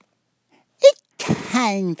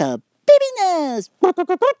time for baby news.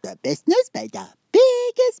 The best news by the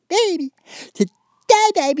biggest baby. Today,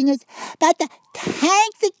 baby news about the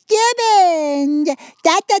Thanksgiving.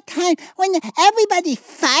 That's the time when everybody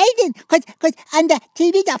fighting. Cause on the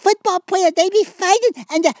TV, the football player, they be fighting,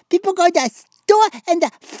 and the people go to the store and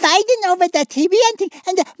fighting over the TV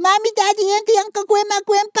and the mommy, daddy, auntie, uncle, grandma,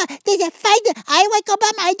 grandpa, they say fighting. I like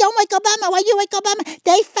Obama, I don't like Obama. Why you like Obama?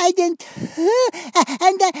 They fighting too.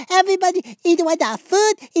 And everybody eat what the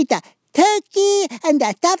food, eat the turkey and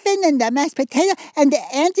the stuffing and the mashed potato. And the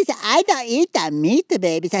auntie said, I don't eat the meat,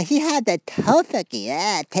 baby. So she had the tofu.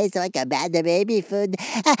 Yeah, it tastes like a bad baby food.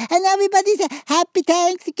 And everybody said, Happy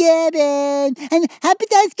Thanksgiving. And Happy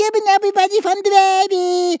Thanksgiving, everybody, from the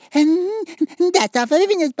baby. And that's all for the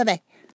news. Bye-bye.